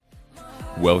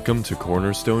Welcome to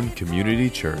Cornerstone Community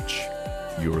Church.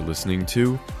 You're listening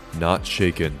to Not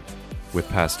Shaken with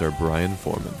Pastor Brian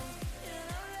Foreman.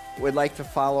 Would like to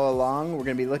follow along. We're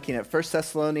going to be looking at 1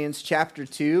 Thessalonians chapter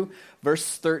 2,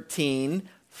 verse 13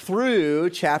 through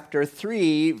chapter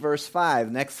 3, verse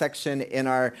 5. Next section in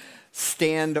our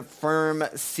Stand Firm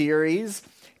series.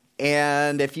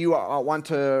 And if you want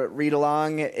to read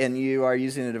along and you are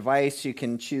using a device, you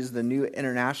can choose the New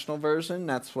International Version.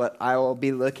 That's what I will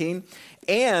be looking.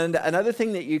 And another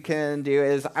thing that you can do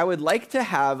is I would like to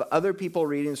have other people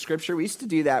reading Scripture. We used to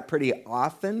do that pretty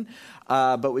often,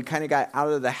 but we kind of got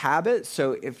out of the habit.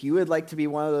 So if you would like to be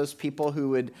one of those people who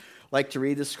would like to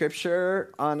read the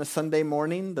Scripture on a Sunday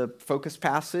morning, the focus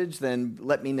passage, then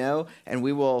let me know, and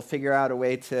we will figure out a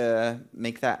way to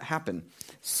make that happen.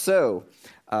 So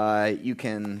you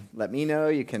can let me know.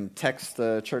 You can text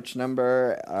the church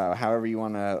number, however you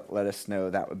want to let us know.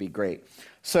 That would be great.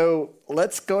 So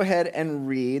let's go ahead and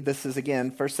read. This is,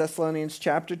 again, 1 Thessalonians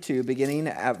chapter 2, beginning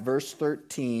at verse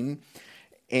 13,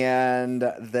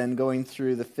 and then going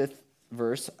through the 5th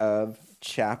verse of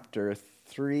chapter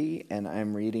 3, and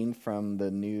I'm reading from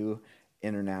the New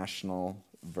International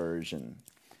Version.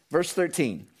 Verse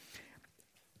 13,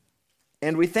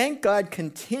 "And we thank God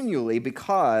continually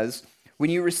because when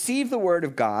you received the word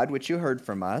of God, which you heard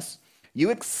from us,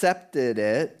 you accepted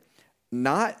it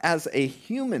not as a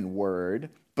human word,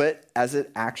 but as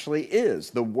it actually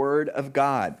is, the word of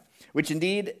God, which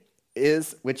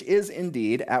is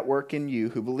indeed at work in you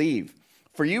who believe.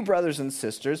 For you, brothers and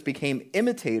sisters, became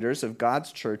imitators of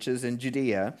God's churches in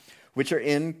Judea, which are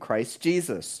in Christ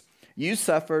Jesus. You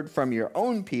suffered from your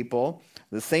own people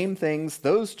the same things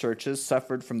those churches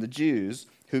suffered from the Jews,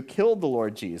 who killed the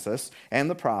Lord Jesus and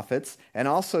the prophets, and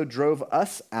also drove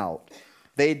us out.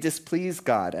 They displease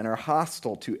God and are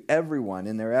hostile to everyone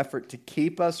in their effort to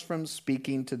keep us from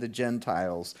speaking to the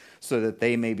Gentiles so that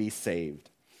they may be saved.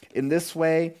 In this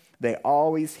way, they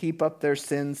always heap up their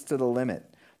sins to the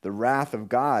limit. The wrath of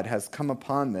God has come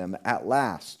upon them at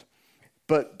last.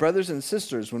 But brothers and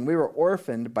sisters, when we were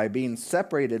orphaned by being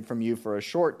separated from you for a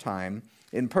short time,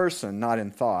 in person, not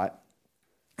in thought,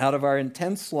 out of our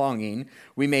intense longing,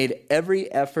 we made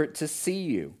every effort to see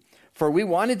you. For we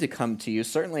wanted to come to you,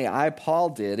 certainly I, Paul,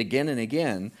 did again and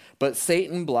again, but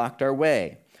Satan blocked our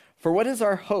way. For what is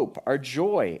our hope, our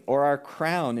joy, or our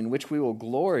crown in which we will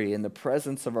glory in the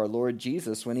presence of our Lord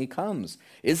Jesus when he comes?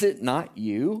 Is it not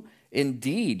you?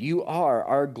 Indeed, you are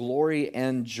our glory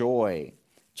and joy."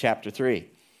 Chapter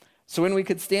 3. "So when we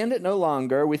could stand it no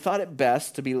longer, we thought it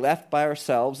best to be left by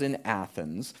ourselves in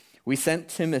Athens. We sent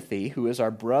Timothy, who is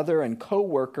our brother and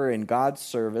co-worker in God's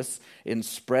service in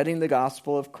spreading the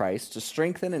gospel of Christ, to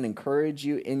strengthen and encourage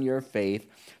you in your faith,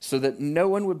 so that no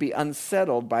one would be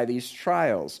unsettled by these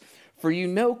trials. For you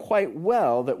know quite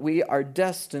well that we are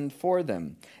destined for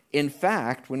them. In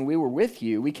fact, when we were with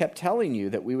you, we kept telling you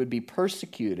that we would be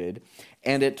persecuted,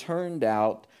 and it turned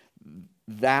out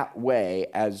that way,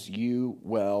 as you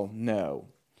well know.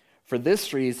 For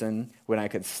this reason, when I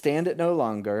could stand it no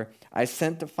longer, I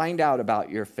sent to find out about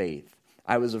your faith.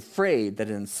 I was afraid that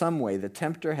in some way the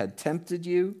tempter had tempted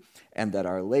you and that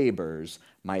our labors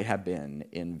might have been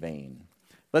in vain."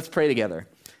 Let's pray together.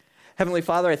 Heavenly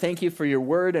Father, I thank you for your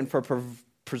word and for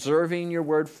preserving your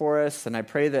word for us. And I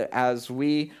pray that as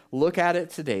we look at it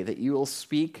today, that you will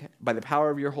speak by the power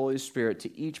of your Holy Spirit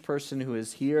to each person who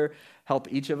is here.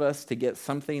 Help each of us to get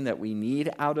something that we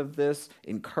need out of this,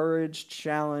 encourage,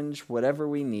 challenge, whatever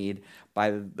we need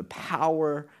by the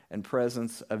power and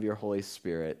presence of your Holy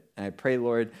Spirit. And I pray,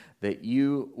 Lord, that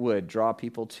you would draw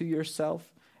people to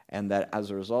yourself, and that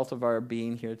as a result of our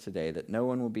being here today, that no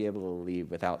one will be able to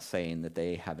leave without saying that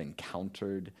they have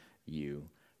encountered you.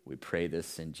 We pray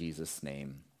this in Jesus'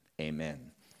 name.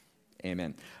 Amen.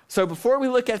 Amen. So before we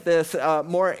look at this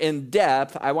more in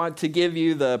depth, I want to give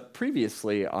you the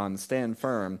previously on Stand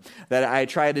Firm that I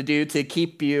try to do to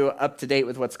keep you up to date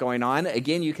with what's going on.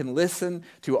 Again, you can listen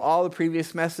to all the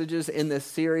previous messages in this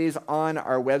series on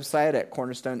our website at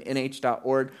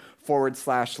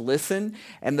cornerstonenh.org/listen.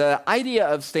 And the idea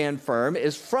of Stand Firm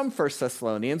is from 1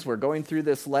 Thessalonians. We're going through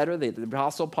this letter that the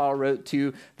Apostle Paul wrote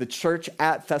to the church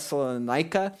at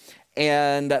Thessalonica.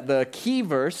 And the key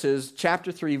verse is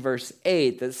chapter 3, verse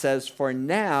 8, that says, "For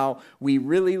now we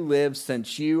really live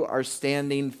since you are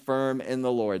standing firm in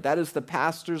the Lord." That is the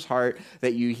pastor's heart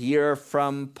that you hear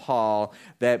from Paul,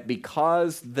 that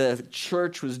because the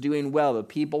church was doing well, the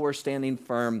people were standing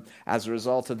firm. As a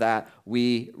result of that,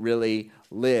 we really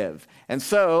live. And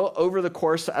so, over the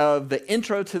course of the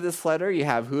intro to this letter, you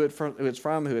have who it's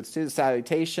from, who it's to, the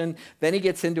salutation. Then he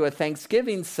gets into a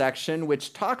Thanksgiving section,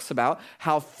 which talks about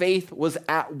how faith was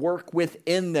at work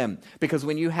within them. Because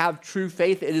when you have true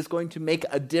faith, it is going to make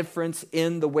a difference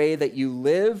in the way that you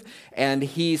live. And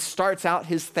he starts out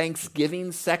his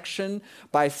Thanksgiving section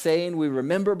by saying, we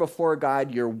remember before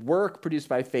God your work produced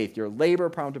by faith, your labor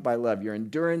prompted by love, your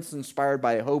endurance inspired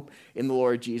by hope in the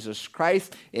Lord Jesus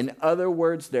Christ. In other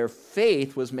words, their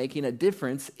faith was making a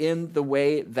difference in the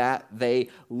way that they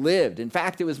lived. In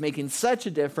fact, it was making such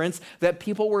a difference that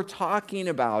people were talking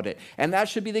about it. And that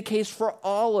should be the case for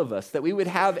all of us, that we would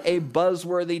have a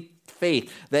buzzworthy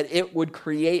faith, that it would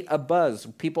create a buzz.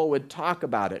 People would talk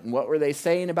about it. And what were they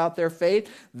saying about their faith?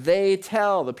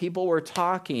 The people were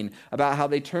talking about how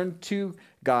they turned to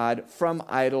God from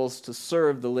idols to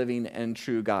serve the living and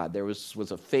true God. There was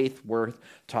a faith worth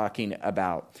talking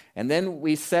about. And then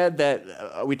we said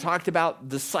that we talked about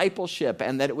discipleship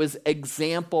and that it was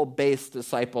example-based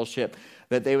discipleship,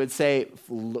 that they would say,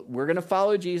 we're going to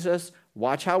follow Jesus,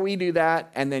 watch how we do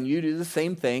that, and then you do the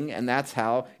same thing, and that's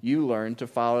how you learn to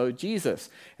follow Jesus.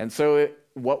 And so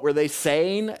what were they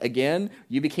saying? Again,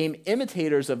 you became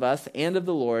imitators of us and of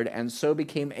the Lord, and so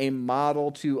became a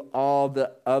model to all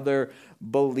the other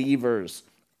believers.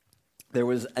 There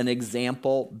was an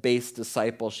example-based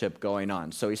discipleship going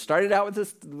on. So he started out with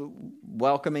this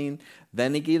welcoming,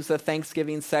 then he gives a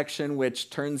Thanksgiving section, which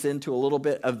turns into a little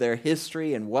bit of their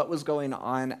history and what was going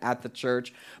on at the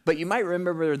church. But you might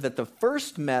remember that the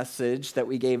first message that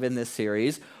we gave in this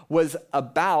series was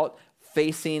about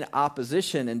facing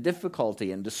opposition and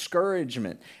difficulty and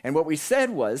discouragement. And what we said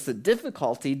was that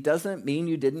difficulty doesn't mean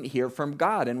you didn't hear from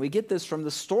God. And we get this from the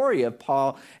story of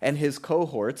Paul and his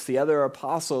cohorts, the other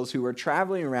apostles who were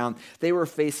traveling around. They were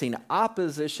facing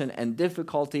opposition and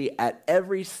difficulty at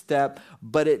every step,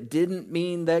 but it didn't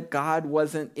mean that God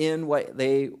wasn't in what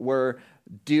they were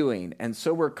doing. And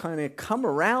so we're kind of come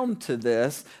around to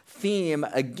this theme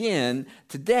again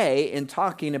today in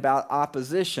talking about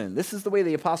opposition. This is the way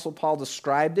the Apostle Paul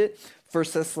described it. 1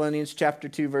 Thessalonians chapter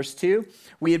 2, verse 2.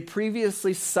 We had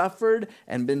previously suffered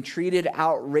and been treated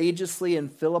outrageously in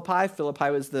Philippi. Philippi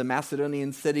was the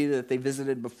Macedonian city that they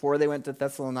visited before they went to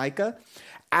Thessalonica,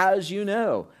 as you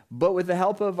know. But with the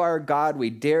help of our God, we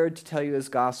dared to tell you his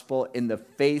gospel in the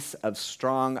face of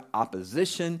strong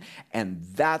opposition. And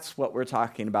that's what we're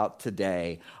talking about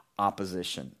today,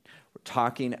 opposition. We're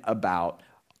talking about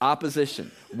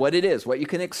opposition, what it is, what you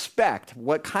can expect,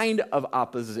 what kind of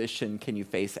opposition can you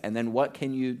face, and then what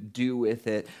can you do with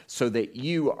it so that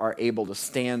you are able to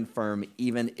stand firm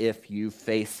even if you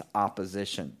face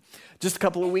opposition. Just a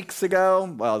couple of weeks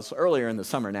ago, well, it's earlier in the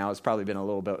summer now, it's probably been a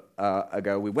little bit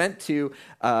ago, we went to,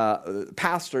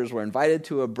 pastors were invited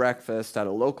to a breakfast at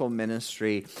a local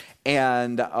ministry,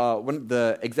 and when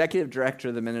the executive director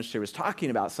of the ministry was talking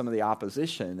about some of the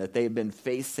opposition that they've been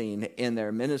facing in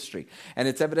their ministry. And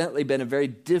it's evidently been a very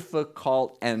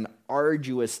difficult and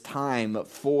arduous time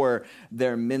for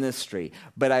their ministry.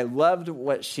 But I loved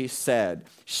what she said.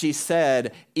 She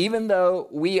said, even though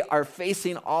we are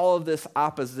facing all of this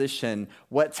opposition,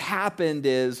 what's happened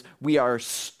is we are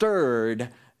stirred,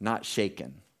 not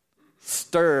shaken.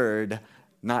 Stirred,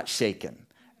 not shaken.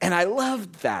 And I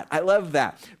loved that. I love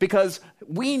that because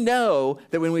we know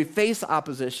that when we face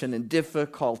opposition and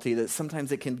difficulty, that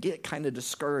sometimes it can get kind of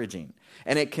discouraging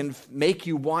and it can make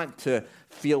you want to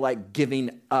feel like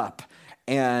giving up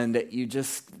and you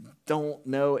just don't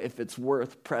know if it's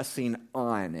worth pressing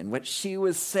on. And what she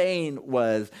was saying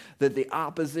was that the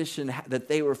opposition that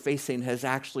they were facing has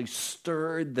actually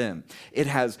stirred them. It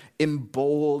has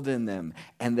emboldened them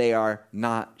and they are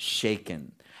not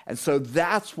shaken. And so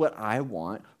that's what I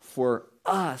want for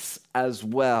us as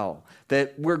well,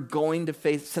 that we're going to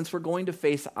face, since we're going to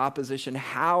face opposition,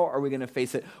 how are we going to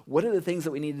face it? What are the things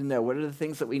that we need to know? What are the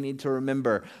things that we need to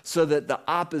remember so that the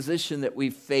opposition that we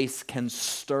face can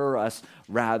stir us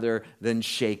rather than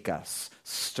shake us?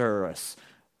 Stir us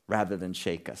rather than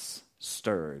shake us.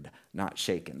 Stirred, not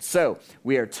shaken. So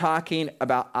we are talking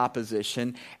about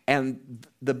opposition, and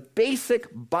the basic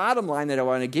bottom line that I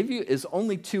want to give you is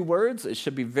only two words. It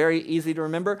should be very easy to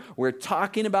remember. We're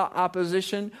talking about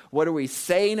opposition. What are we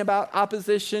saying about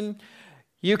opposition?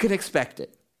 You can expect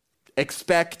it.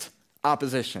 Expect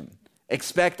opposition.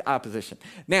 Expect opposition.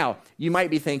 Now, you might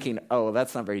be thinking, oh,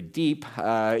 that's not very deep.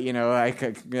 I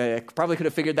probably could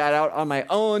have figured that out on my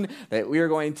own, that we are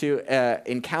going to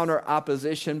encounter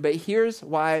opposition. But here's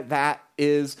why that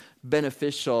is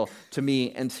beneficial to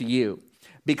me and to you.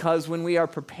 Because when we are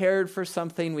prepared for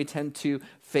something, we tend to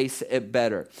face it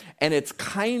better. And it's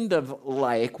kind of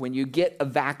like when you get a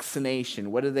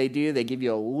vaccination. What do? They give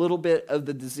you a little bit of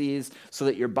the disease so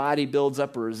that your body builds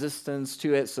up a resistance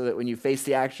to it, so that when you face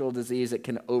the actual disease, it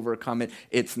can overcome it.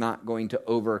 It's not going to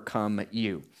overcome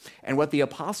you. And what the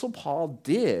Apostle Paul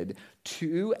did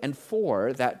to and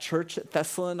for that church at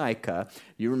Thessalonica,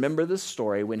 you remember the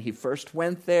story. When he first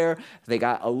went there, they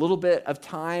got a little bit of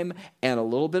time and a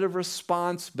little bit of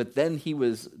response, but then he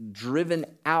was driven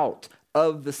out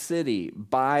of the city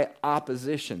by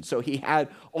opposition. So he had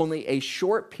only a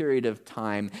short period of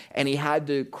time, and he had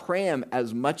to cram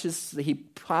as much as he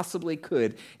possibly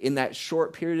could in that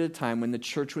short period of time when the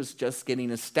church was just getting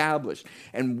established.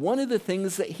 And one of the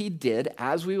things that he did,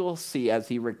 as we will see as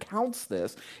he recounts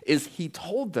this, is he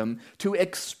told them to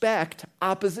expect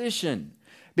opposition.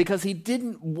 Because he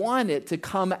didn't want it to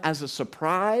come as a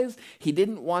surprise. He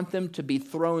didn't want them to be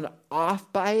thrown off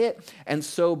by it. And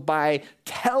so by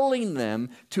telling them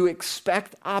to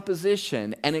expect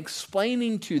opposition and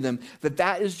explaining to them that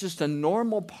that is just a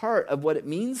normal part of what it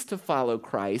means to follow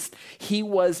Christ, he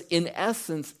was in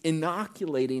essence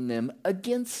inoculating them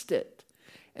against it.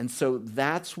 And so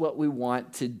that's what we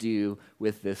want to do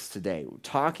with this today. We're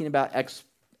talking about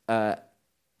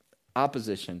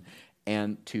opposition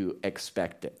and to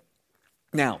expect it.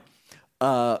 Now,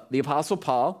 the Apostle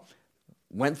Paul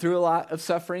went through a lot of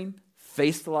suffering,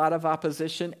 faced a lot of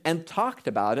opposition, and talked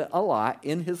about it a lot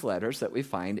in his letters that we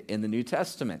find in the New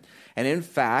Testament. And in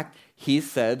fact, he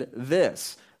said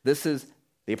this. This is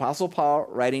the Apostle Paul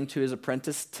writing to his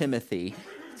apprentice Timothy,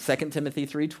 2 Timothy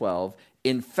 3:12.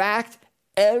 In fact,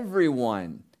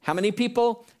 everyone, how many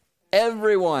people?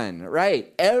 Everyone,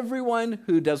 right? Everyone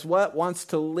who does what? Wants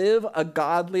to live a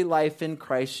godly life in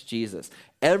Christ Jesus.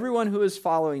 Everyone who is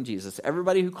following Jesus,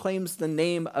 everybody who claims the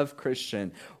name of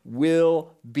Christian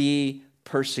will be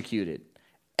persecuted.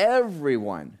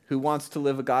 Everyone who wants to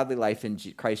live a godly life in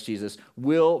Christ Jesus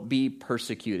will be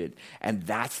persecuted. And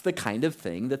that's the kind of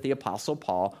thing that the Apostle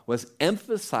Paul was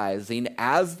emphasizing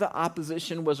as the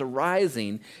opposition was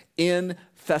arising in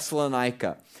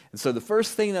Thessalonica. And so the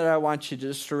first thing that I want you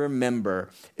just to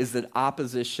remember is that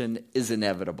opposition is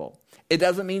inevitable. It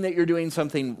doesn't mean that you're doing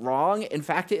something wrong. In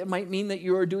fact, it might mean that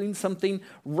you are doing something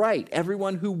right.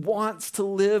 Everyone who wants to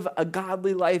live a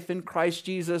godly life in Christ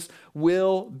Jesus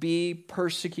will be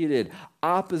persecuted.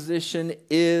 Opposition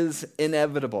is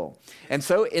inevitable. And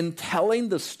so in telling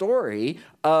the story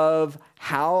of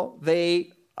how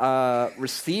they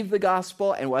received the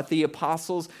gospel and what the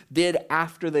apostles did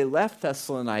after they left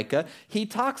Thessalonica, he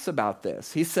talks about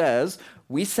this. He says,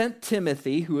 we sent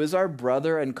Timothy, who is our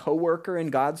brother and co-worker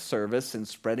in God's service in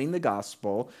spreading the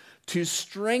gospel, to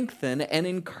strengthen and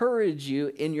encourage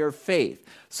you in your faith.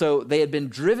 So they had been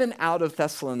driven out of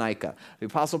Thessalonica. The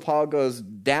Apostle Paul goes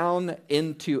down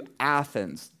into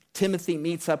Athens. Timothy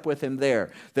meets up with him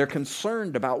there. They're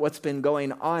concerned about what's been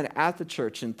going on at the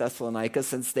church in Thessalonica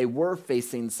since they were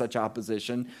facing such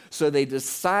opposition. So they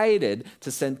decided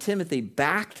to send Timothy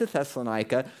back to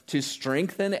Thessalonica to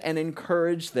strengthen and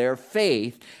encourage their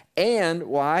faith. And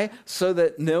why? So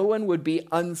that no one would be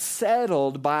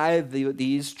unsettled by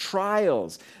these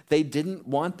trials. They didn't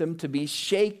want them to be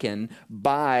shaken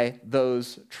by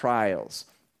those trials.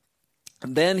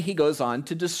 Then he goes on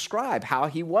to describe how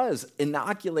he was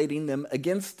inoculating them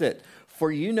against it.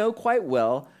 For you know quite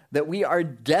well that we are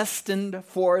destined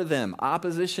for them.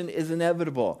 Opposition is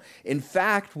inevitable. In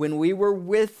fact, when we were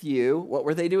with you, what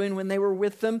were they doing when they were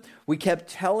with them? We kept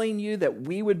telling you that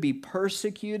we would be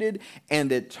persecuted,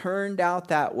 and it turned out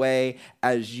that way,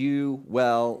 as you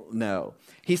well know.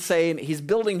 He's saying, he's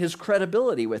building his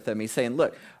credibility with them. He's saying,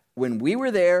 look, when we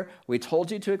were there, we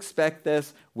told you to expect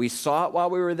this. We saw it while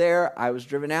we were there. I was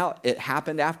driven out. It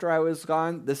happened after I was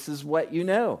gone. This is what you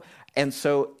know. And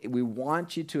so we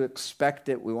want you to expect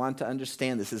it. We want to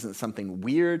understand this isn't something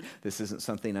weird. This isn't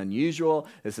something unusual.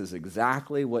 This is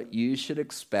exactly what you should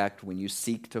expect when you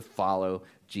seek to follow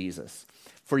Jesus.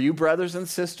 For you, brothers and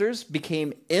sisters,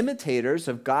 became imitators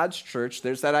of God's church.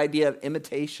 There's that idea of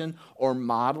imitation or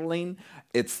modeling.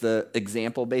 It's the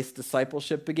example-based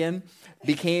discipleship again.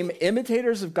 Became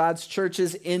imitators of God's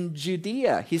churches in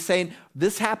Judea. He's saying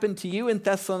this happened to you in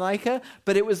Thessalonica,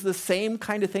 but it was the same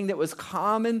kind of thing that was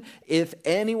common if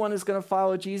anyone is going to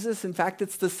follow Jesus. In fact,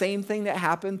 it's the same thing that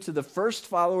happened to the first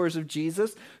followers of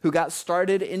Jesus who got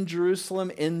started in Jerusalem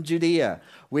in Judea,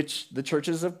 which the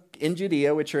churches in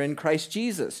Judea, which are in Christ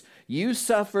Jesus. You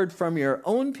suffered from your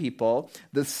own people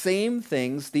the same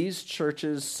things these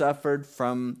churches suffered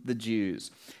from the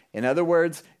Jews. In other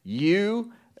words,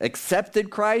 you accepted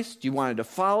Christ, you wanted to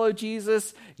follow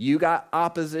Jesus, you got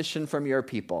opposition from your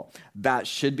people. That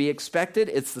should be expected.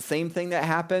 It's the same thing that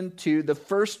happened to the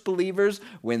first believers.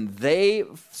 When they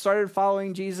started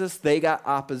following Jesus, they got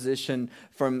opposition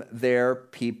from their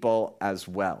people as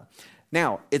well.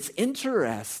 Now, it's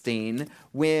interesting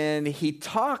when he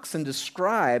talks and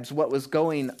describes what was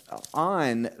going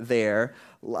on there.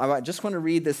 I just want to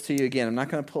read this to you again. I'm not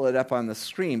going to pull it up on the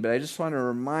screen, but I just want to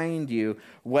remind you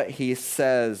what he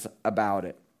says about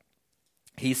it.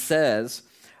 He says,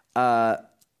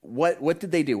 what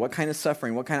did they do? What kind of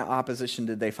suffering, what kind of opposition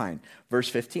did they find? Verse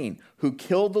 15, who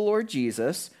killed the Lord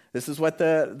Jesus. This is what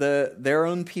their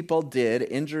own people did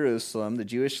in Jerusalem, the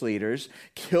Jewish leaders,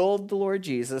 killed the Lord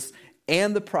Jesus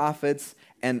and the prophets,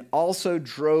 and also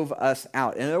drove us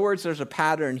out. In other words, there's a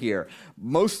pattern here.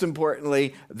 Most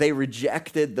importantly, they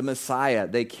rejected the Messiah.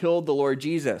 They killed the Lord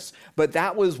Jesus. But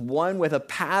that was one with a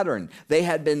pattern. They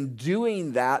had been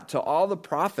doing that to all the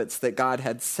prophets that God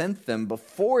had sent them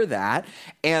before that,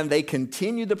 and they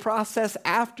continued the process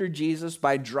after Jesus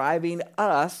by driving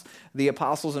us, the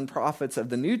apostles and prophets of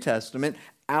the New Testament,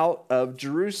 out of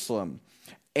Jerusalem.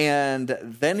 And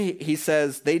then he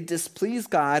says they displease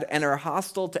God and are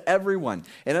hostile to everyone.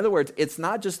 In other words, it's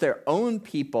not just their own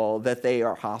people that they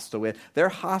are hostile with. They're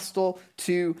hostile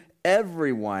to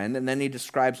everyone. And then he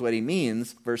describes what he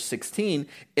means, verse 16,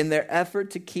 in their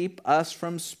effort to keep us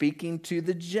from speaking to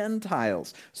the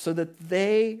Gentiles so that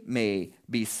they may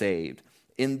be saved.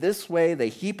 In this way, they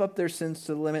heap up their sins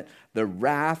to the limit. The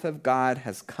wrath of God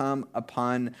has come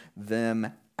upon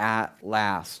them at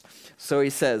last. So he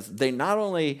says they not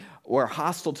only were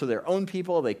hostile to their own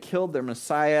people, they killed their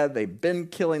Messiah, they've been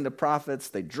killing the prophets,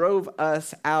 they drove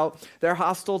us out. They're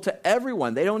hostile to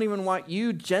everyone. They don't even want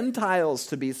you Gentiles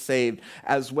to be saved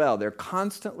as well. They're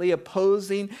constantly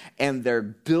opposing, and they're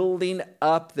building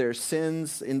up their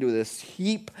sins into this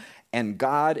heap, and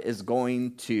God is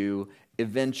going to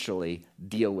eventually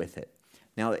deal with it.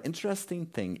 Now, the interesting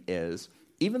thing is,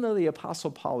 even though the Apostle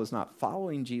Paul was not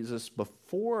following Jesus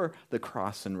before the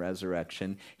cross and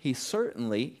resurrection, he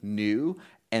certainly knew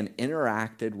and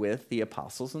interacted with the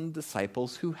apostles and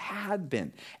disciples who had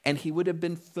been. And he would have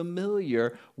been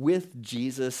familiar with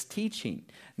Jesus' teaching.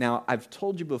 Now, I've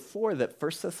told you before that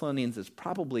 1 Thessalonians is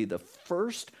probably the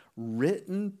first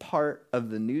written part of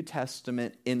the New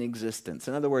Testament in existence.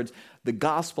 In other words, the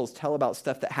Gospels tell about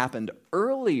stuff that happened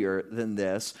earlier than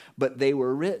this, but they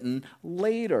were written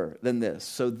later than this.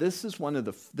 So this is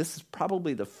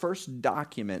probably the first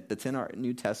document that's in our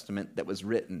New Testament that was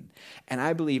written. And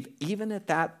I believe even at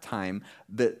that time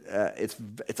that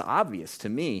it's obvious to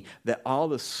me that all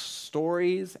the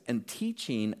stories and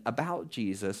teaching about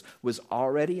Jesus was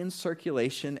already in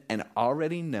circulation and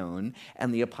already known,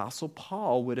 and the Apostle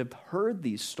Paul would have heard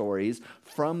these stories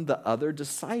from the other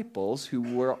disciples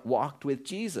who walked with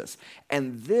Jesus.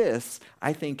 And this,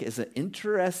 I think, is an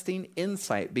interesting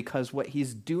insight, because what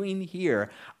he's doing here,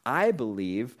 I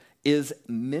believe, is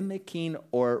mimicking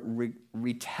or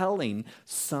retelling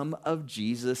some of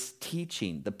Jesus'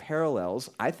 teaching. The parallels,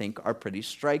 I think, are pretty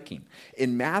striking.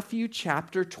 In Matthew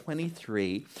chapter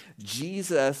 23,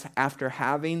 Jesus, after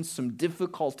having some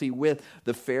difficulty with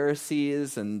the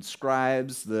Pharisees and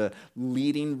scribes, the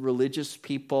leading religious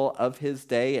people of his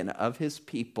day and of his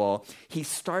people, he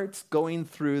starts going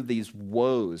through these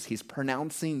woes. He's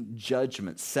pronouncing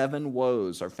judgment. 7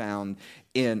 woes are found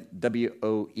in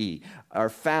W-O-E, are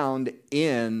found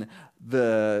in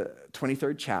the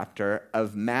 23rd chapter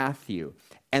of Matthew.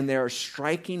 And there are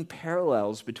striking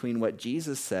parallels between what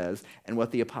Jesus says and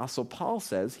what the Apostle Paul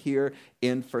says here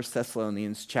in 1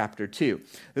 Thessalonians chapter 2.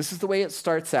 This is the way it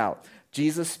starts out.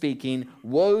 Jesus speaking,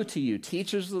 "Woe to you,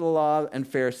 teachers of the law and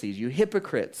Pharisees, you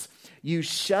hypocrites! You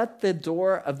shut the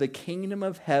door of the kingdom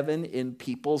of heaven in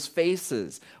people's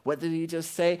faces." What did he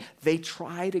just say? They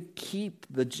try to keep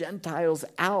the Gentiles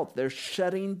out. They're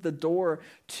shutting the door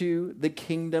to the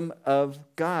kingdom of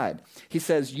God. He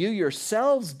says, "You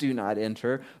yourselves do not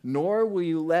enter, nor will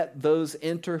you let those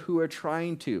enter who are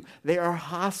trying to." They are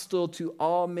hostile to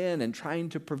all men and trying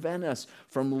to prevent us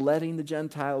from letting the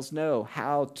Gentiles know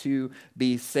how to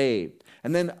be saved.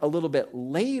 And then a little bit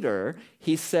later,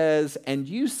 he says, "And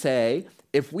you say,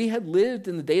 if we had lived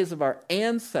in the days of our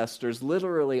ancestors,"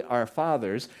 literally our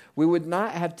fathers, "we would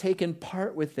not have taken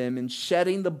part with them in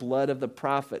shedding the blood of the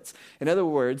prophets." In other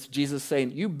words, Jesus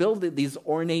saying, you build these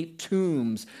ornate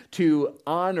tombs to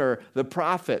honor the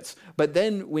prophets. But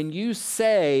then when you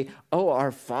say, "Oh,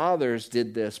 our fathers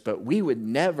did this, but we would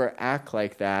never act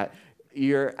like that,"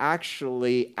 you're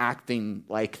actually acting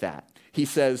like that. He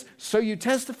says, "So you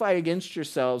testify against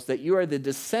yourselves that you are the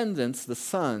descendants," the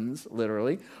sons,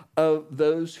 literally, "of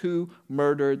those who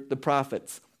murdered the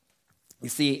prophets. You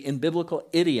see, in biblical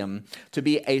idiom, to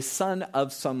be a son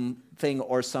of something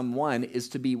or someone is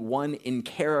to be one in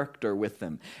character with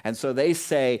them. And so they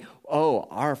say, oh,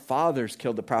 our fathers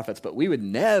killed the prophets, but we would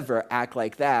never act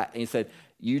like that. And he said,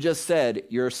 you just said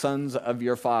you're sons of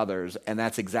your fathers, and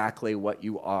that's exactly what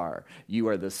you are. You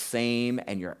are the same,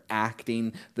 and you're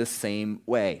acting the same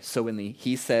way. So when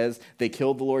he says they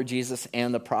killed the Lord Jesus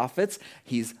and the prophets,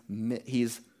 he's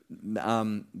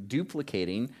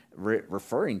duplicating,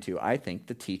 referring to, I think,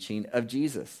 the teaching of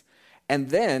Jesus. And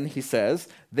then he says,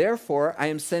 therefore, I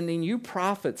am sending you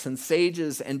prophets and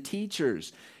sages and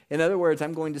teachers. In other words,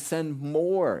 I'm going to send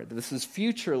more. This is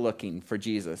future looking for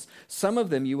Jesus. Some of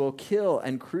them you will kill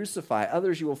and crucify.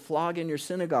 Others you will flog in your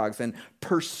synagogues and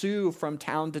pursue from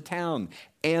town to town.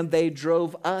 And they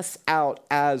drove us out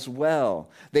as well.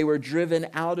 They were driven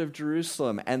out of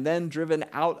Jerusalem and then driven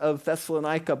out of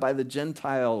Thessalonica by the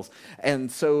Gentiles.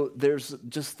 And so there's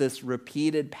just this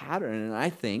repeated pattern. And I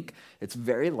think it's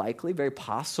very likely, very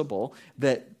possible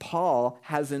that Paul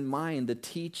has in mind the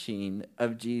teaching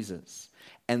of Jesus.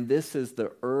 And this is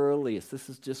the earliest, this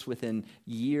is just within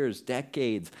years,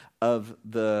 decades of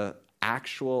the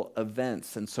actual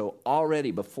events. And so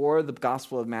already before the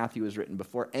Gospel of Matthew was written,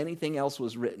 before anything else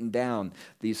was written down,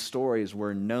 these stories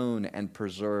were known and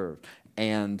preserved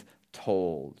and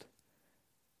told.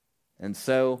 And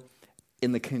so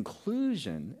in the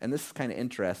conclusion, and this is kind of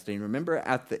interesting, remember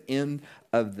at the end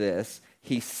of this,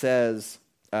 he says,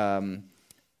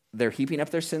 they're heaping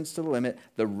up their sins to the limit.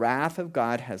 The wrath of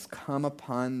God has come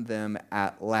upon them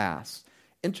at last.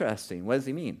 Interesting. What does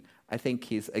he mean? I think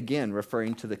he's, again,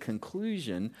 referring to the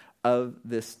conclusion of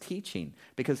this teaching.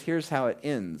 Because here's how it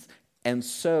ends. And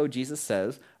so, Jesus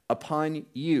says, upon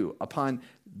you, upon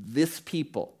this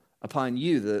people, upon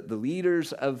you, the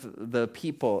leaders of the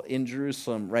people in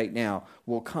Jerusalem right now,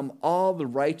 will come all the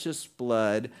righteous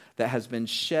blood that has been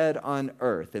shed on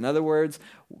earth. In other words,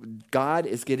 God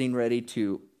is getting ready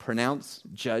to pronounce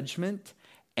judgment,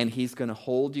 and he's going to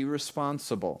hold you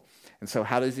responsible. And so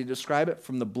how does he describe it?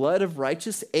 From the blood of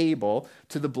righteous Abel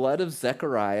to the blood of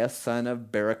Zechariah, son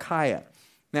of Berechiah.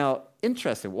 Now,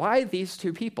 interesting. Why these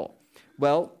two people?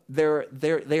 Well,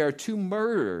 they are two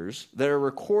murders that are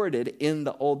recorded in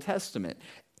the Old Testament.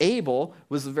 Abel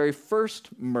was the very first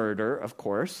murder, of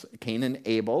course, Cain and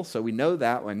Abel, so we know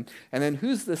that one. And then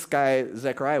who's this guy,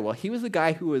 Zechariah? Well, he was the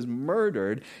guy who was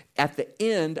murdered at the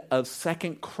end of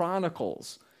 2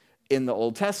 Chronicles in the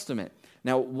Old Testament.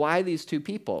 Now, why these two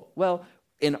people? Well,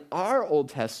 in our Old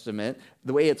Testament,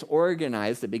 the way it's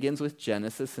organized, it begins with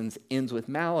Genesis and ends with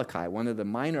Malachi, one of the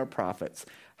minor prophets.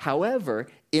 However,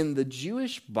 in the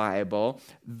Jewish Bible,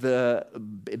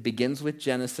 it begins with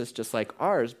Genesis just like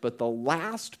ours, but the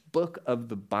last book of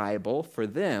the Bible for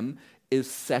them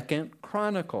is 2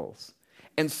 Chronicles.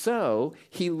 And so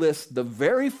he lists the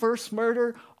very first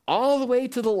murder all the way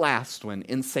to the last one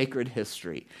in sacred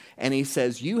history. And he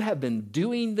says, you have been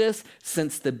doing this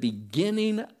since the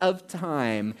beginning of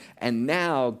time, and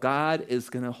now God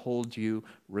is going to hold you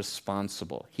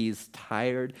responsible. He's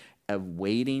tired of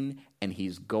waiting, and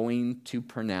he's going to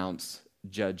pronounce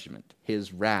judgment.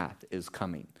 His wrath is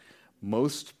coming.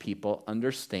 Most people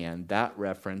understand that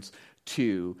reference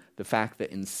to the fact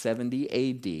that in 70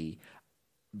 AD,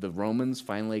 the Romans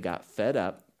finally got fed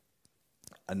up.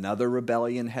 Another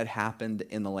rebellion had happened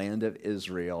in the land of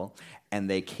Israel, and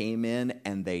they came in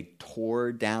and they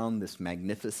tore down this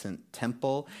magnificent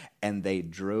temple, and they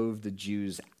drove the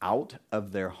Jews out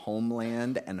of their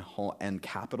homeland and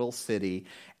capital city,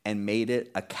 and made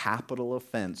it a capital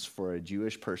offense for a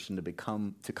Jewish person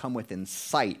to come within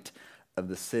sight of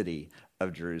the city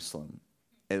of Jerusalem.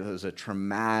 It was a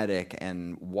traumatic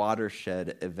and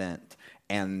watershed event,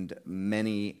 and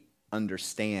many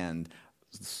understand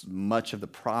much of the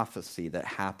prophecy that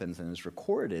happens and is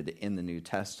recorded in the New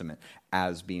Testament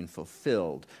as being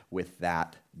fulfilled with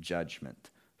that judgment.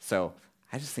 So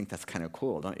I just think that's kind of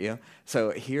cool, don't you?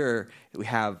 So here we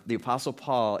have the Apostle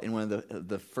Paul in one of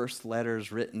the first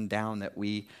letters written down that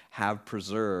we have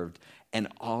preserved, and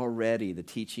already the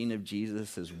teaching of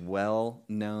Jesus is well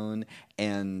known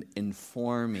and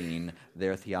informing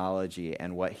their theology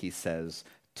and what he says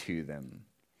to them.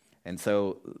 And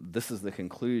so this is the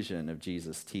conclusion of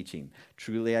Jesus' teaching.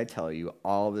 Truly I tell you,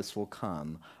 all this will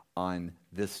come on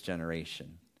this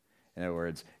generation. In other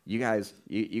words, you guys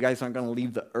aren't going to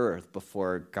leave the earth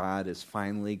before God is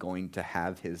finally going to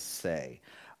have his say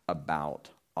about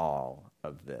all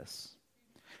of this.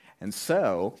 And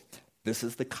so this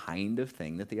is the kind of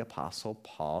thing that the Apostle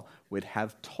Paul would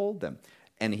have told them.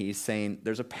 And he's saying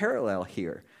there's a parallel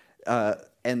here.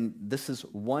 And this is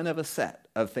one of a set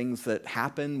of things that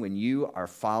happen when you are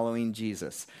following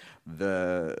Jesus.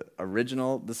 The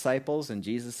original disciples and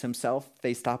Jesus himself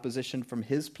faced opposition from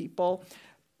his people.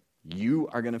 You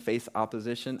are going to face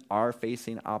opposition, are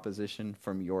facing opposition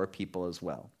from your people as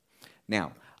well.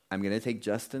 Now, I'm going to take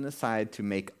just an aside to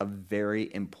make a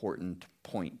very important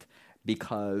point,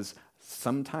 because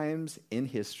sometimes in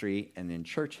history and in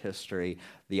church history,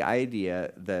 the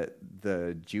idea that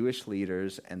the Jewish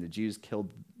leaders and the Jews killed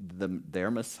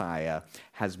their Messiah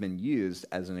has been used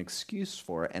as an excuse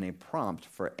for and a prompt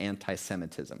for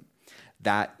anti-Semitism.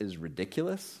 That is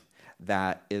ridiculous.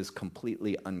 That is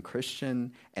completely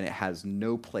unchristian, and it has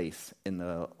no place in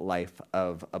the life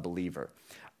of a believer.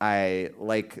 I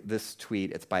like this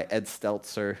tweet. It's by Ed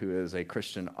Stelzer, who is a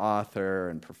Christian author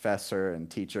and professor and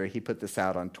teacher. He put this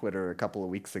out on Twitter a couple of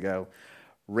weeks ago.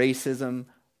 Racism,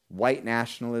 white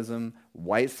nationalism,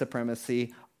 white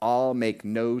supremacy all make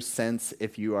no sense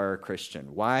if you are a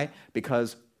Christian. Why?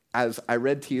 Because as I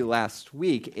read to you last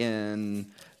week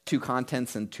in Two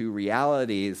Contents and Two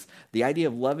Realities, the idea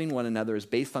of loving one another is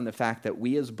based on the fact that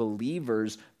we as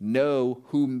believers know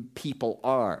who people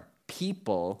are.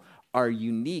 People are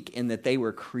unique in that they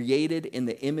were created in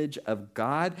the image of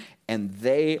God, and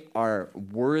they are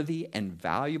worthy and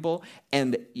valuable.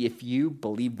 And if you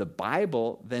believe the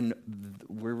Bible, then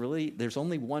there's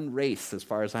only one race as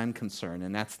far as I'm concerned,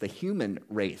 and that's the human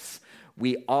race.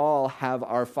 We all have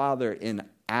our father in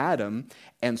Adam,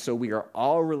 and so we are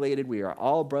all related, we are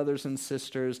all brothers and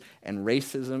sisters, and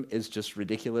racism is just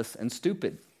ridiculous and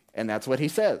stupid. And that's what he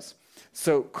says.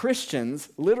 So Christians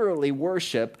literally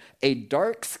worship a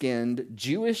dark-skinned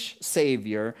Jewish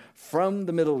savior from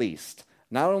the Middle East.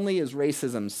 Not only is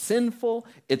racism sinful,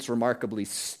 it's remarkably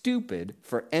stupid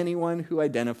for anyone who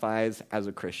identifies as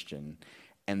a Christian.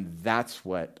 And that's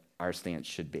what our stance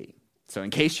should be. So in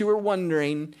case you were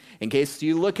wondering, in case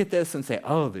you look at this and say,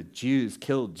 oh, the Jews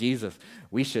killed Jesus,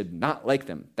 we should not like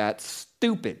them. That's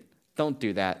stupid. Don't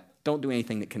do that. Don't do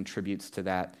anything that contributes to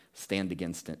that. Stand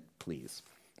against it, please.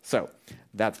 So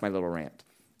that's my little rant.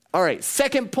 All right,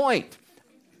 second point.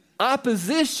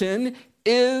 Opposition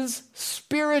is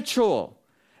spiritual.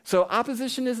 So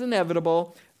opposition is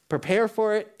inevitable. Prepare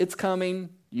for it. It's coming.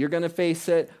 You're going to face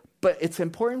it. But it's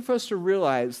important for us to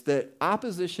realize that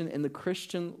opposition in the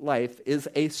Christian life is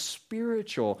a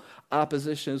spiritual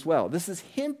opposition as well. This is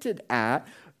hinted at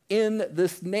in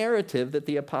this narrative that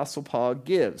the Apostle Paul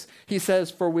gives. He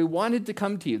says, for we wanted to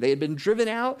come to you. They had been driven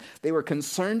out. They were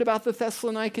concerned about the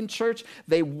Thessalonican church.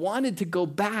 They wanted to go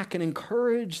back and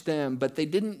encourage them, but they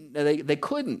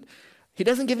couldn't. He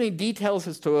doesn't give any details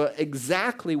as to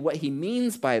exactly what he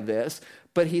means by this,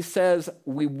 but he says,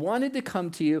 we wanted to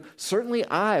come to you. Certainly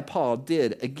I, Paul,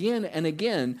 did again and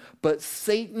again, but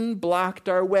Satan blocked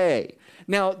our way.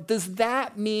 Now, does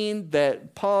that mean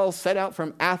that Paul set out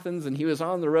from Athens and he was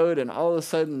on the road and all of a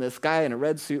sudden this guy in a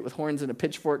red suit with horns and a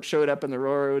pitchfork showed up in the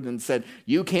road and said,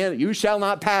 you shall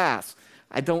not pass?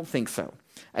 I don't think so.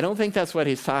 I don't think that's what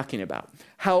he's talking about.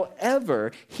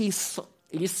 However, he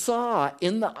saw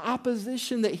in the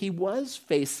opposition that he was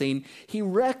facing, he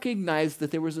recognized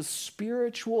that there was a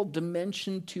spiritual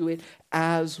dimension to it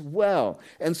as well.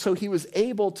 And so he was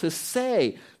able to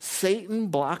say, Satan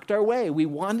blocked our way. We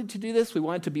wanted to do this. We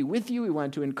wanted to be with you. We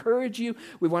wanted to encourage you.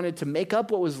 We wanted to make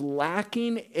up what was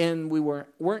lacking and we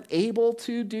weren't able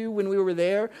to do when we were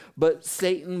there, but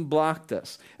Satan blocked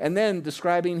us. And then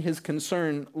describing his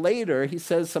concern later, he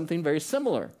says something very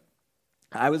similar.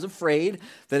 I was afraid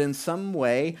that in some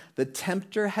way the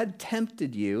tempter had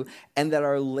tempted you and that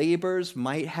our labors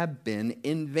might have been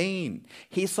in vain.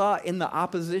 He saw in the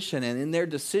opposition and in their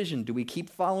decision, do we keep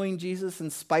following Jesus in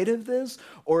spite of this?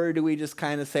 Or do we just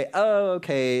kind of say, oh,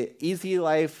 okay, easy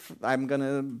life, I'm going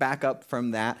to back up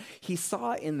from that. He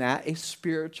saw in that a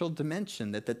spiritual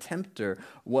dimension that the tempter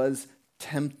was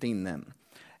tempting them.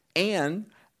 And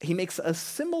he makes a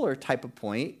similar type of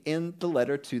point in the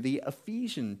letter to the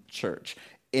Ephesian church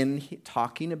in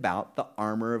talking about the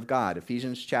armor of God.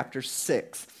 Ephesians chapter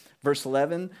 6, verse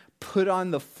 11, put on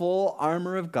the full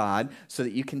armor of God so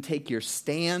that you can take your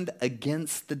stand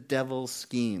against the devil's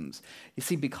schemes. You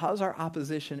see, because our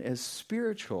opposition is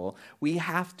spiritual, we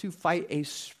have to fight a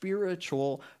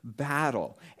spiritual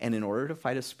battle. And in order to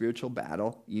fight a spiritual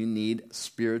battle, you need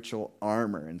spiritual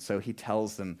armor. And so he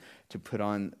tells them to put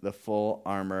on the full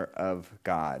armor of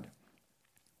God.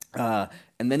 And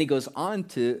then he goes on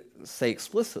to say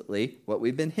explicitly what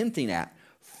we've been hinting at.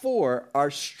 For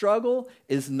our struggle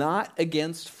is not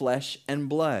against flesh and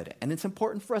blood. And it's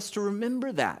important for us to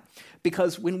remember that,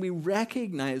 because when we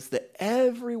recognize that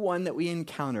everyone that we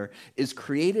encounter is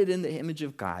created in the image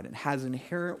of God and has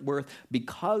inherent worth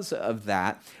because of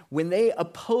that, when they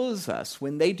oppose us,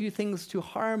 when they do things to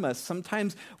harm us,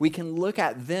 sometimes we can look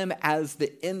at them as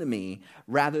the enemy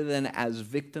rather than as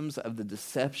victims of the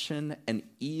deception and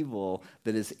evil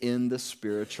that is in the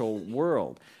spiritual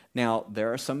world. Now,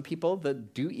 there are some people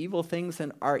that do evil things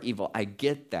and are evil. I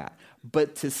get that.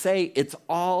 But to say it's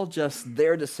all just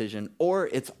their decision or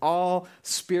it's all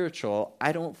spiritual,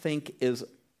 I don't think is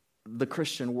the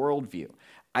Christian worldview.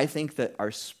 I think that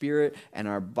our spirit and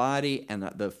our body and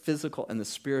the physical and the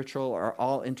spiritual are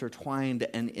all intertwined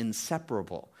and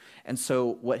inseparable. And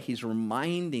so what he's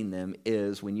reminding them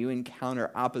is when you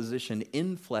encounter opposition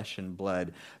in flesh and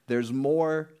blood, there's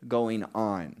more going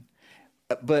on.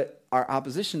 But our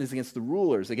opposition is against the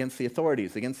rulers, against the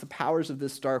authorities, against the powers of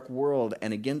this dark world,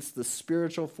 and against the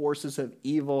spiritual forces of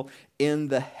evil in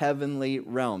the heavenly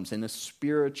realms, in a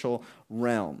spiritual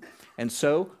realm. And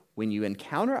so when you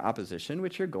encounter opposition,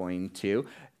 which you're going to,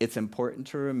 it's important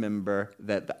to remember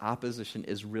that the opposition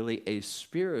is really a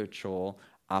spiritual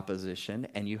opposition,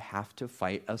 and you have to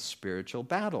fight a spiritual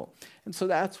battle. And so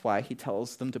that's why he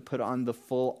tells them to put on the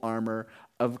full armor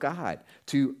of God,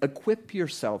 to equip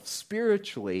yourself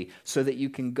spiritually so that you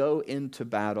can go into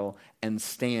battle and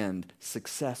stand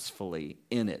successfully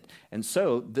in it. And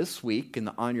so this week in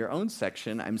the On Your Own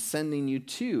section, I'm sending you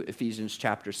to Ephesians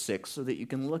chapter 6 so that you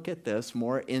can look at this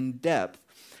more in depth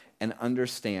and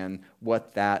understand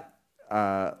what that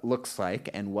looks like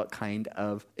and what kind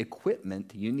of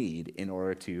equipment you need in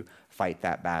order to fight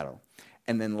that battle.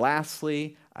 And then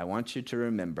lastly, I want you to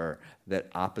remember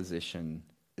that opposition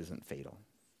isn't fatal.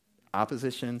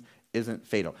 Opposition isn't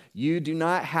fatal. You do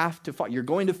not have to fight. You're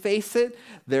going to face it.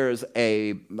 There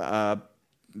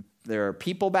are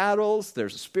people battles.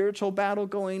 There's a spiritual battle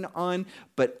going on.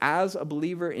 But as a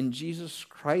believer in Jesus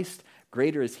Christ,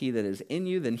 greater is he that is in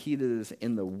you than he that is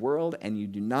in the world, and you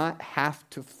do not have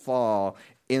to fall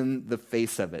in the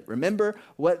face of it. Remember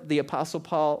what the Apostle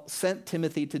Paul sent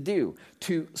Timothy to do,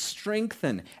 to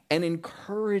strengthen and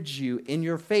encourage you in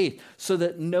your faith so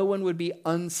that no one would be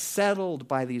unsettled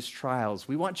by these trials.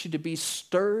 We want you to be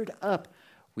stirred up.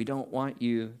 We don't want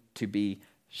you to be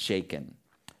shaken.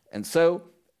 And so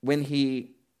when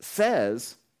he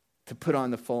says to put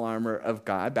on the full armor of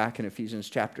God, back in Ephesians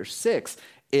chapter 6,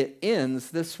 it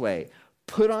ends this way: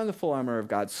 put on the full armor of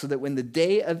God so that when the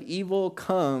day of evil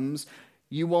comes,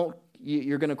 you're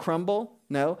going to crumble?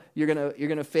 No. You're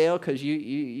going to fail because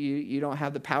you don't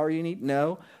have the power you need?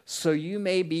 No. So you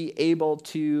may be able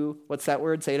to, what's that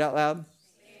word? Say it out loud.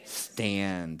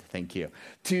 Stand. Thank you.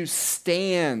 To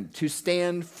stand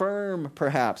firm,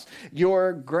 perhaps,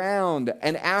 your ground.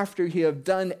 And after you have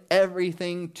done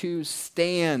everything to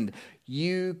stand,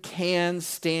 you can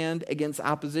stand against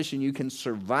opposition. You can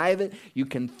survive it. You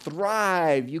can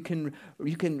thrive. You can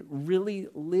really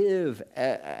live,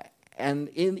 and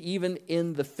even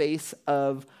in the face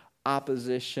of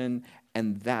opposition.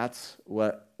 And that's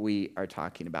what we are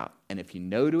talking about. And if you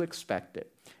know to expect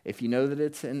it, if you know that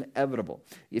it's inevitable,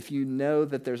 if you know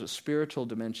that there's a spiritual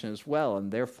dimension as well,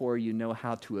 and therefore you know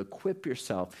how to equip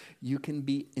yourself, you can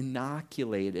be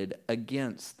inoculated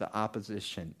against the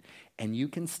opposition. And you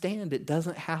can stand. It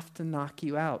doesn't have to knock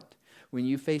you out. When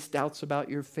you face doubts about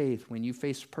your faith, when you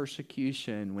face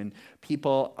persecution, when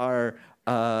people are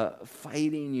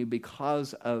fighting you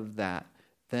because of that,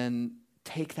 then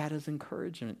take that as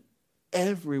encouragement.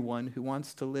 Everyone who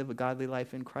wants to live a godly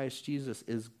life in Christ Jesus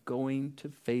is going to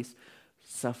face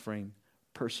suffering,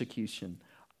 persecution,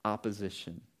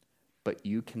 opposition. But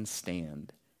you can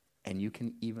stand, and you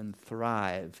can even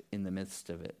thrive in the midst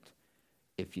of it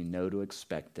if you know to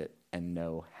expect it and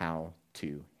know how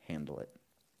to handle it.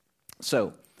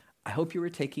 So, I hope you were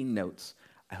taking notes.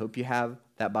 I hope you have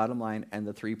that bottom line and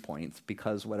the 3 points,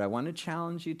 because what I want to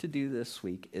challenge you to do this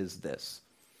week is this.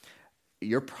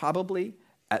 You're probably,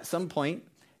 at some point,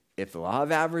 if the law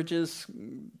of averages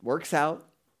works out,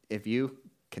 if you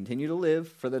continue to live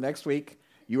for the next week,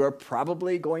 you are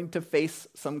probably going to face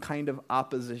some kind of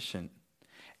opposition.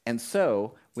 And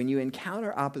so, when you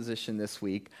encounter opposition this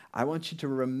week, I want you to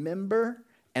remember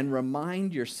and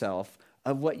remind yourself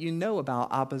of what you know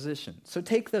about opposition. So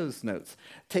take those notes.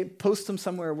 Post them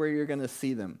somewhere where you're going to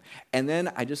see them. And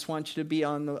then I just want you to be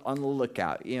on the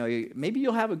lookout. Maybe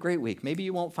you'll have a great week. Maybe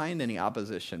you won't find any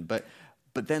opposition, but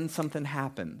then something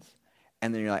happens.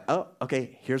 And then you're like, oh,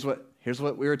 okay, here's what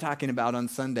we were talking about on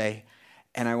Sunday.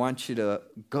 And I want you to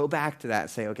go back to that and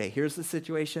say, okay, here's the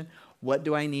situation. What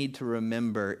do I need to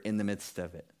remember in the midst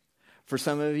of it? For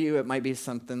some of you, it might be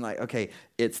something like, okay,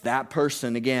 it's that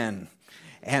person again.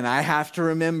 And I have to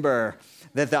remember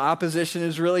that the opposition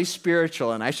is really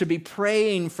spiritual, and I should be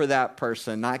praying for that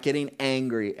person, not getting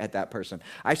angry at that person.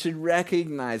 I should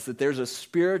recognize that there's a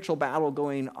spiritual battle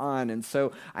going on, and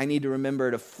so I need to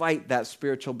remember to fight that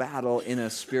spiritual battle in a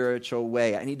spiritual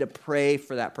way. I need to pray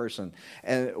for that person.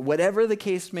 And whatever the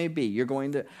case may be, you're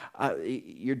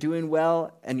doing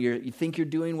well, and you think you're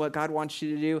doing what God wants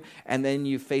you to do, and then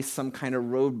you face some kind of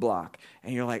roadblock.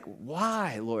 And you're like,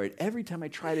 why, Lord? Every time I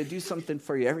try to do something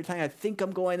for you, every time I think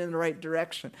I'm going in the right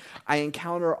direction, I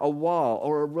encounter a wall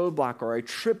or a roadblock or I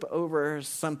trip over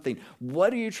something.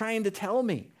 What are you trying to tell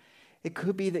me? It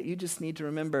could be that you just need to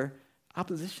remember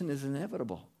opposition is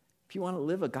inevitable. If you want to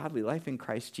live a godly life in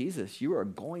Christ Jesus, you are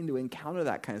going to encounter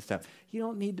that kind of stuff. You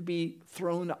don't need to be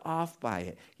thrown off by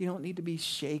it. You don't need to be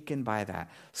shaken by that.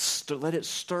 Let it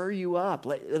stir you up.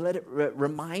 Let it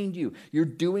remind you you're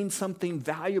doing something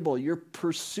valuable. You're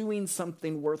pursuing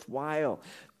something worthwhile.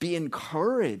 Be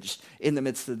encouraged in the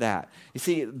midst of that. You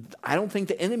see, I don't think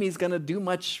the enemy is going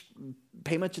to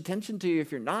pay much attention to you if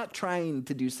you're not trying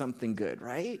to do something good,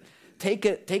 right? Take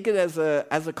it as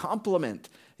a compliment.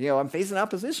 I'm facing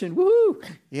opposition. Woo!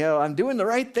 I'm doing the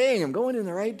right thing. I'm going in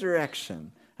the right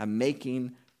direction. I'm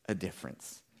making a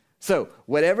difference. So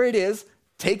whatever it is,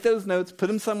 take those notes, put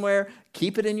them somewhere,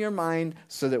 keep it in your mind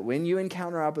so that when you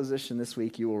encounter opposition this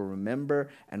week, you will remember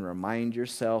and remind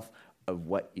yourself of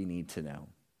what you need to know.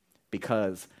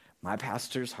 Because my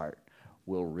pastor's heart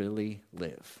will really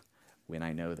live when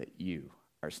I know that you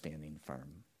are standing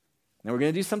firm. Now we're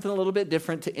going to do something a little bit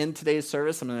different to end today's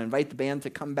service. I'm going to invite the band to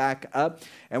come back up,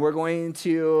 and we're going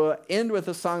to end with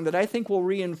a song that I think will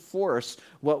reinforce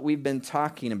what we've been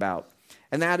talking about.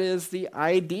 And that is the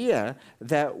idea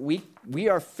that we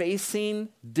are facing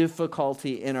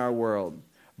difficulty in our world,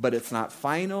 but it's not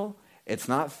final, it's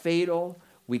not fatal.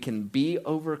 We can be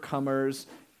overcomers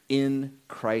in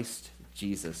Christ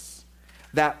Jesus.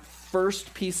 That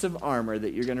first piece of armor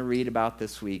that you're going to read about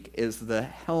this week is the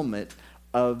helmet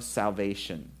of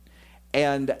salvation.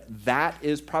 And that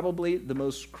is probably the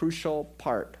most crucial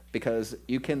part, because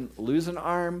you can lose an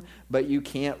arm, but you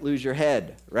can't lose your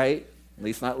head, right? At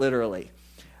least not literally.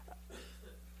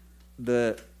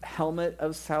 The helmet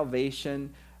of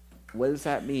salvation, what does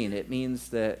that mean? It means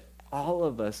that all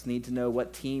of us need to know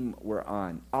what team we're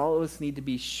on. All of us need to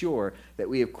be sure that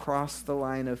we have crossed the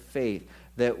line of faith,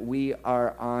 that we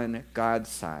are on God's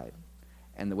side.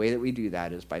 And the way that we do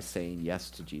that is by saying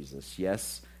yes to Jesus.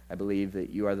 Yes, I believe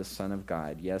that you are the Son of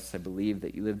God. Yes, I believe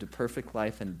that you lived a perfect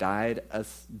life and died a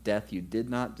death you did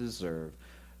not deserve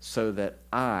so that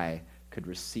I could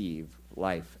receive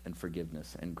life and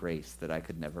forgiveness and grace that I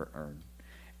could never earn.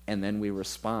 And then we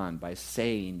respond by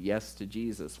saying yes to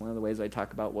Jesus. One of the ways I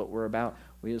talk about what we're about,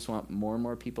 we just want more and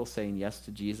more people saying yes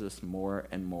to Jesus more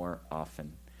and more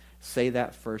often. Say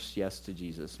that first yes to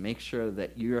Jesus. Make sure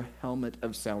that your helmet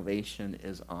of salvation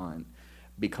is on,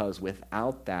 because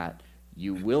without that,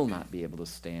 you will not be able to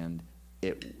stand.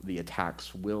 The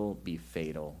attacks will be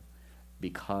fatal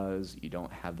because you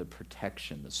don't have the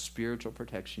protection, the spiritual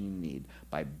protection you need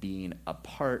by being a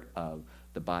part of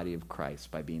the body of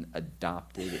Christ, by being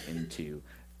adopted into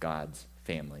God's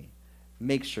family.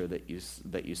 Make sure that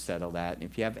you settle that. And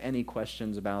if you have any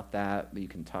questions about that, you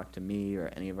can talk to me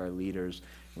or any of our leaders.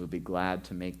 We'll be glad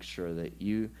to make sure that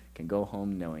you can go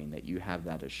home knowing that you have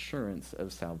that assurance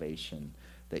of salvation,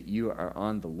 that you are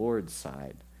on the Lord's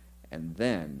side. And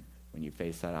then, when you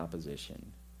face that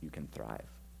opposition, you can thrive.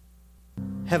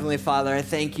 Heavenly Father, I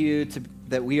thank you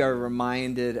that we are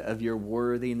reminded of your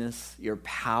worthiness, your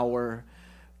power,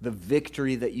 the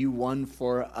victory that you won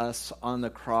for us on the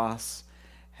cross,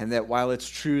 and that while it's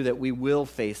true that we will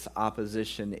face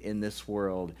opposition in this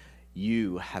world,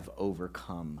 you have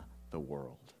overcome the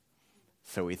world.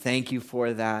 So we thank you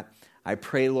for that. I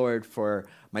pray, Lord, for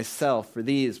myself, for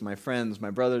these, my friends, my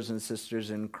brothers and sisters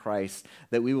in Christ,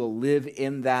 that we will live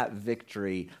in that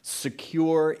victory,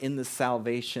 secure in the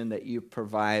salvation that you've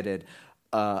provided,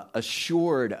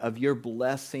 assured of your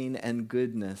blessing and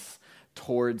goodness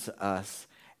towards us,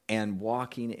 and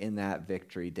walking in that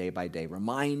victory day by day.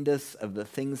 Remind us of the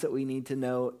things that we need to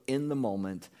know in the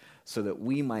moment so that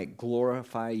we might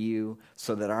glorify you,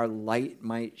 so that our light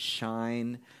might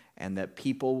shine, and that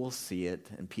people will see it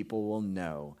and people will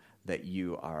know that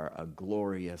you are a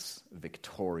glorious,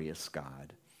 victorious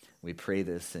God. We pray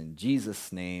this in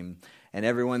Jesus' name. And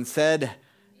everyone said,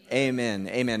 Amen.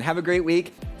 Amen. Have a great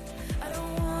week.